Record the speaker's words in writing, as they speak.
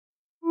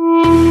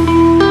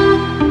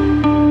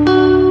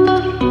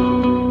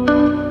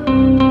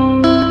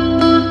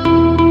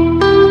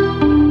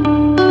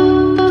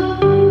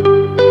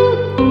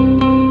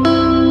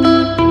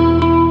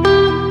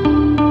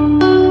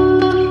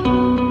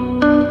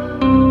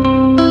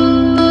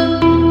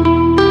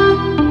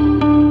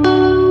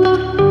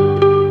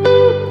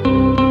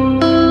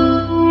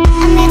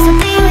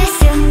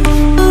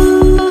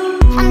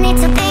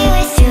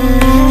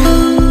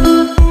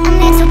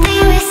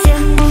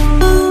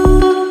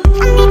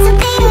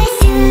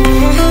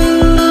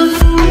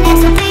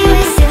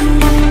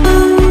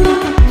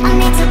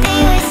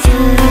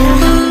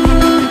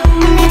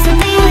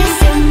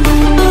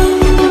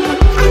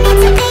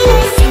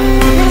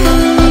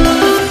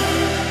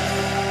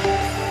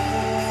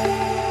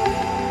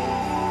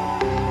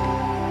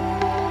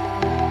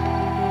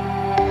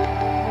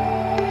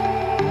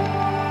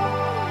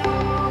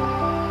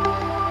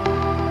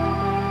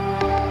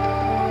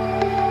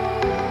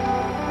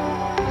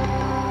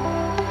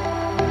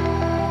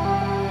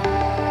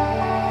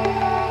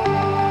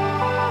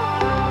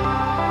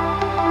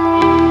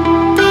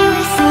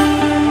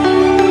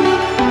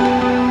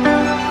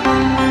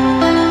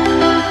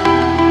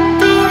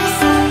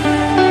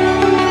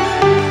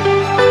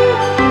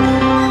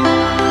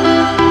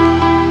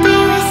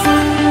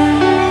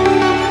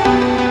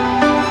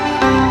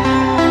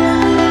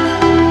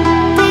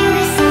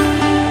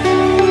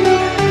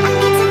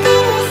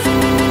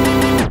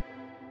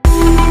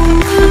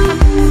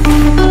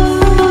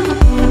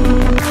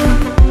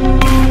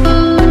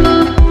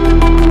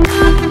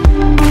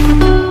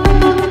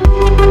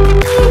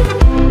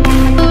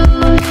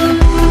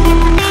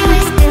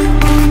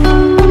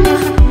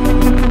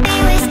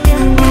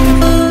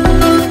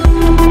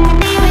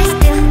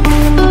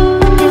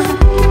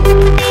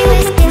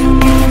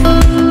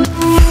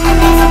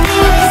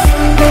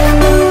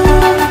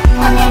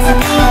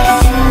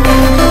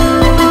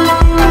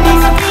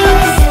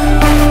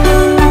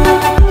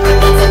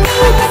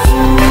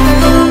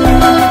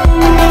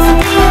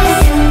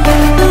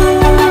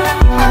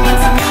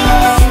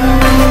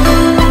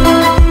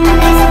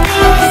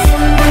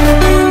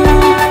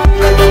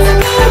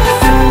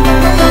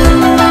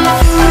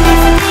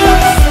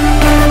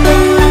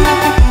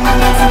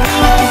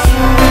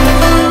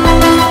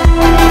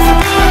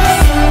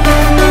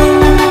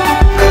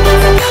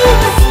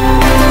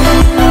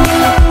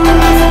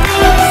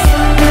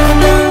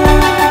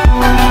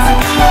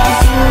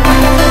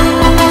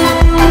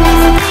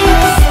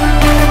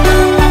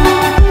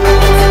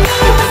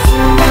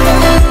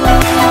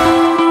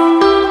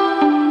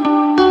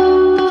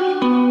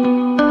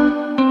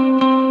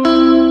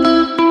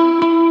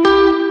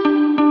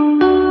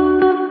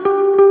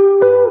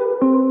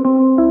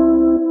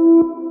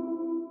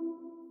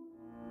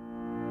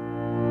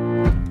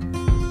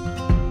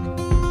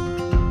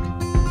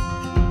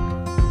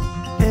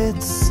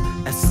It's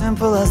as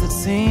simple as it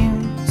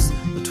seems,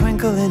 the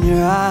twinkle in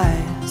your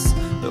eyes,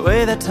 the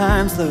way that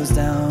time slows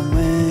down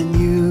when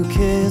you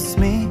kiss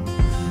me.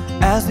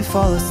 As we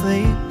fall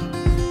asleep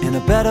in a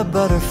bed of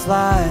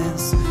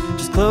butterflies,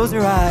 just close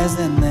your eyes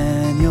and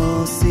then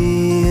you'll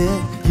see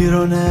it. You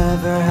don't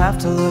ever have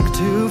to look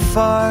too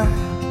far.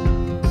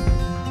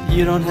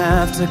 You don't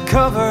have to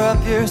cover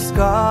up your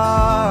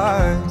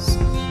scars.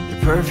 You're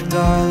perfect,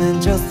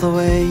 darling, just the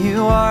way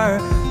you are.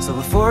 So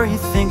before you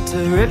think to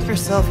rip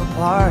yourself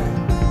apart,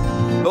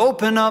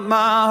 open up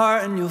my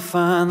heart and you'll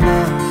find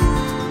love,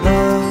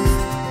 love,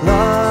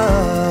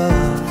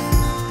 love,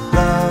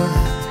 love.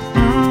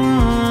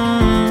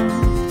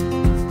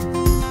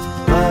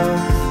 Love,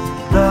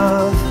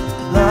 love,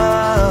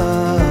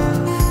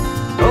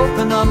 love.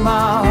 Open up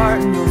my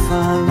heart and you'll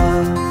find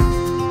love.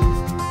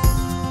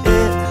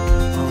 It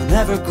will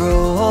never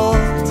grow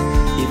old,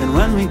 even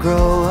when we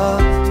grow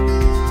up.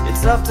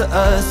 It's up to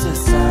us to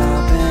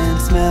stop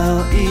and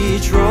smell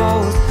each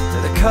rose.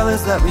 They're the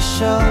colors that we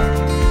show,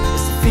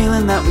 it's the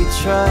feeling that we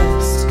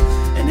trust,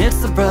 and it's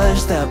the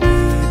brush that we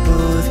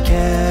both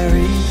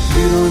carry.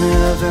 You don't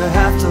ever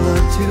have to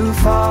look too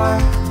far.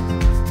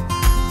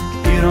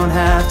 You don't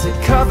have to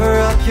cover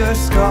up your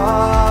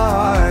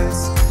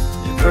scars.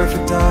 You're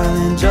perfect,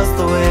 darling, just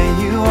the way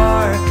you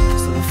are.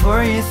 So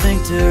before you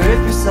think to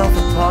rip yourself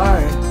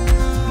apart,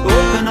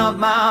 open up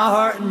my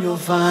heart and you'll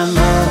find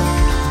love,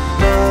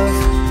 love,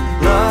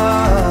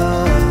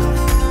 love,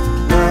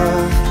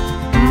 love.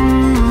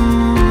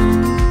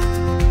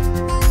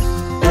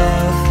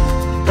 Love,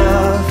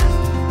 love,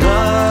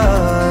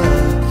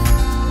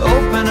 love.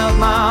 Open up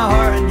my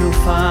heart and you'll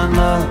find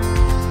love.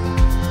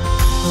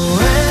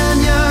 When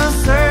you're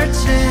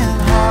searching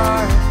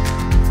hard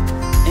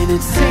and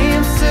it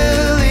seems to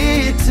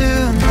lead to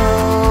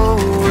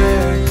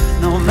nowhere,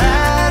 no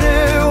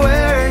matter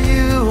where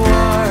you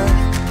are,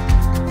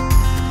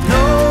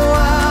 know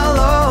I'll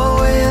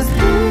always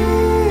be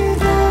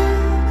there.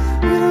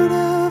 You don't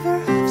ever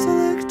have to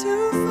look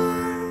too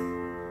far.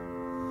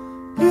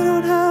 You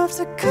don't have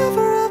to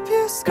cover up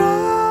your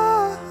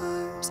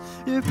scars.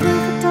 You're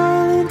perfect,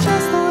 darling,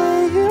 just the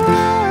way you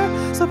are.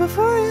 So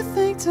before you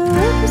think to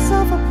rip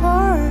yourself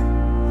apart,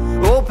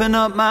 open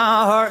up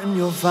my heart and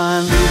you'll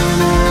find you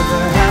don't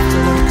ever have to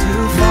look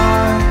too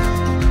far.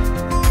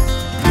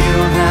 You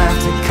don't have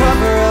to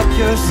cover up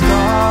your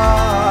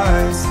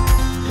scars.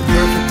 You're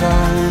perfect,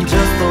 darling,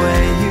 just the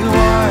way you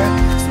are.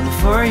 So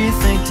before you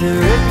think to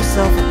rip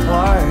yourself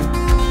apart,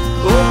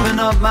 open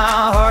up my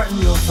heart and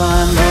you'll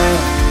find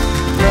love,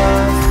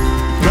 love,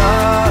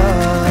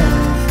 love,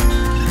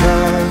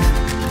 love.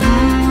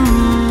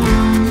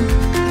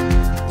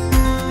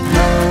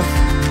 Love,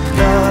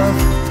 love,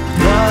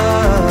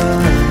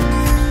 love.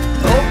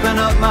 Open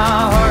up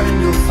my heart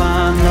and you'll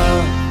find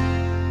love.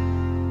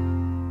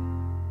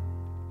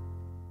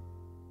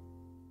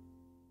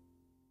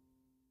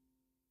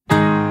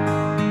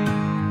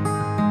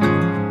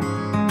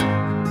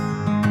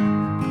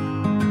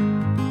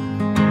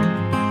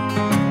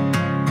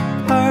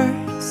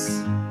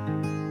 Hearts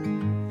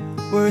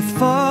worth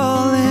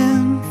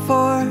falling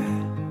for.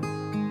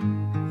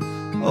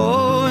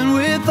 Oh, and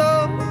with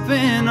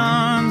open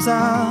arms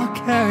I'll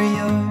carry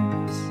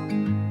yours.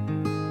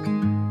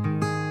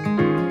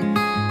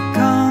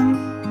 Come,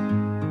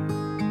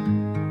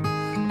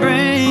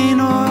 rain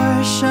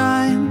or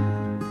shine,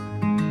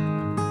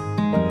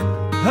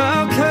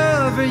 I'll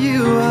cover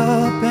you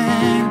up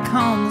and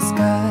calm the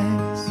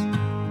skies.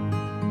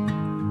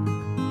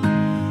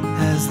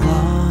 As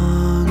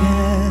long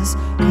as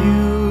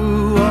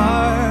you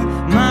are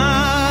mine,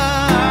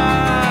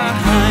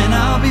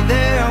 I'll be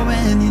there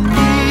when you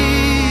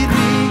need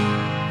me.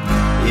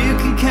 You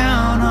can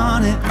count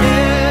on it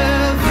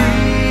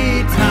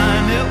every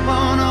time. It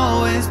won't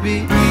always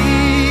be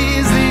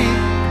easy,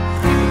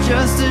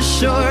 just as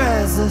sure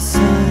as the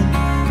sun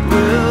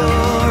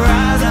will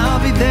rise. I'll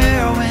be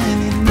there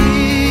when you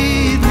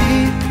need me,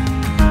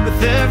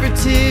 with every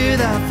tear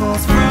that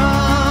falls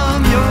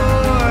from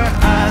your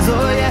eyes.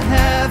 Oh, you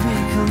have me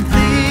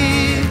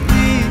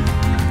completely.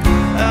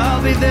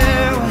 I'll be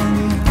there when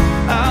you,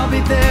 I'll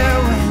be there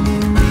when you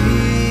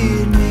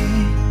need me.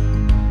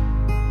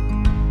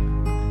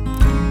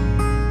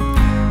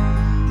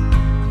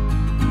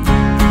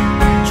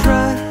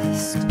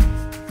 Trust,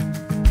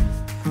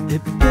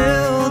 it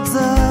builds a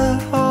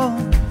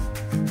home,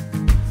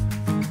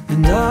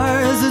 and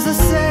ours is a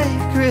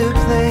sacred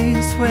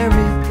place where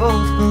we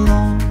both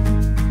belong.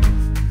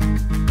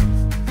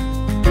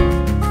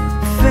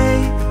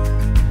 Faith,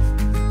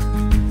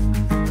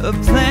 a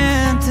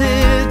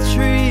planted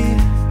tree.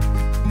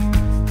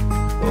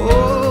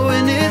 Oh,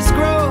 and it's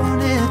grown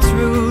its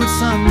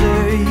roots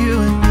under you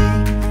and me.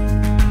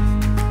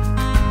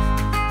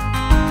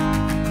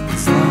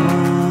 As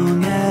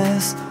long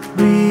as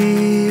we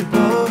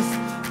both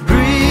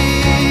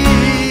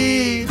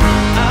breathe,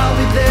 I'll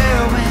be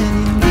there when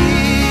you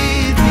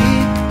need me.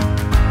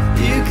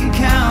 You can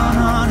count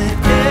on it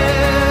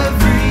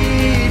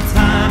every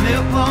time.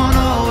 It won't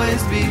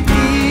always be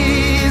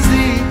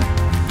easy,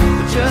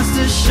 but just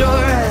as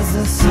sure as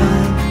the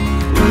sun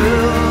will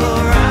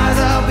will rise,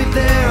 I'll be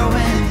there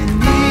when you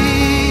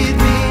need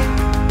me.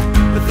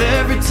 With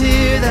every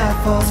tear that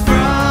falls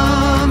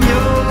from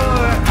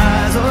your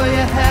eyes, oh,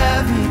 you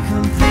have me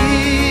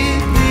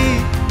completely.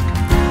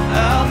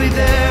 I'll be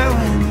there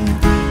when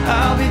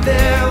I'll be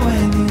there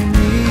when you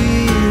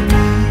need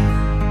me.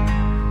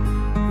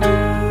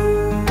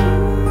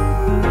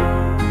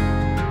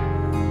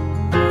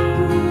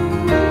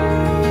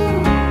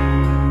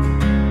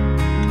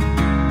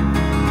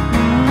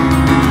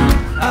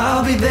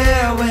 I'll be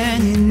there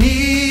when you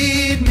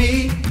need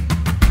me.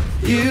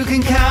 You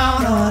can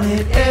count on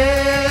it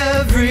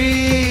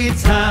every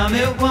time.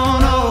 It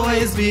won't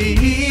always be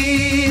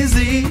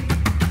easy.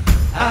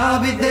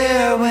 I'll be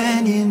there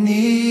when you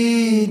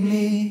need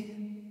me.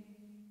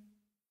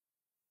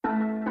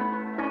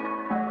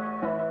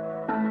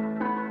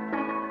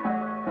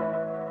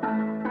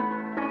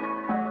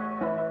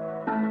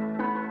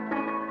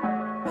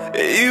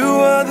 You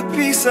are the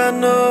peace I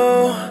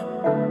know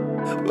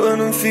when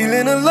I'm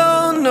feeling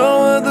alone,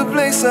 no other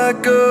place I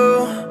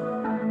go.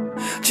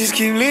 Just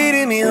keep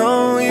leading me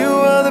home. You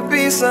are the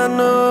peace I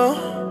know,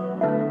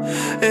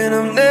 and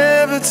I'm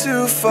never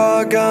too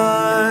far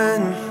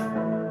gone.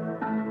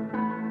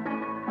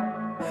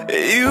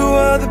 You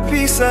are the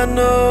peace I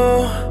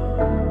know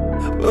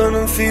when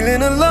I'm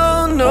feeling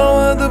alone, no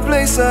other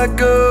place I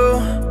go.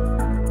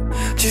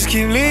 Just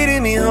keep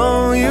leading me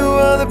home. You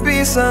are the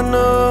peace I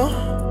know,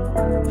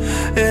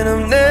 and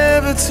I'm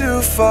never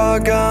too far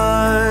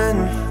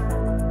gone.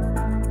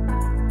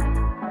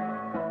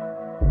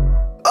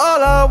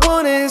 All I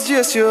want is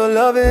just your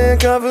loving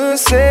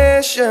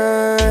conversation.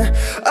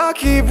 I'll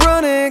keep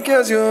running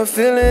cause you're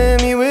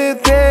filling me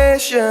with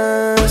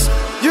patience.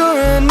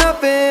 You're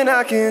nothing,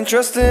 I can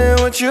trust in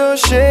what you're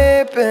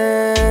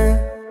shaping.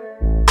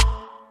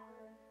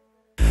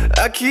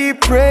 I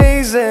keep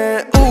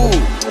praising, ooh,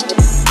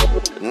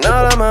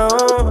 not on my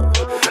own.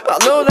 I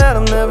know that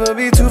I'll never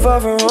be too far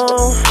from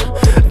home,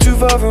 too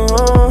far from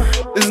home.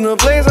 There's no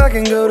place I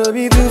can go to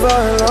be too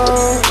far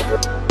alone.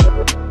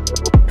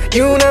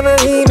 You never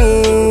leave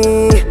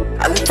me.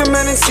 I live from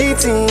any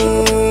seating.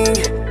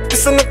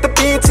 Listen at the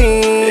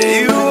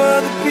beating. You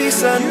are the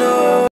peace I know.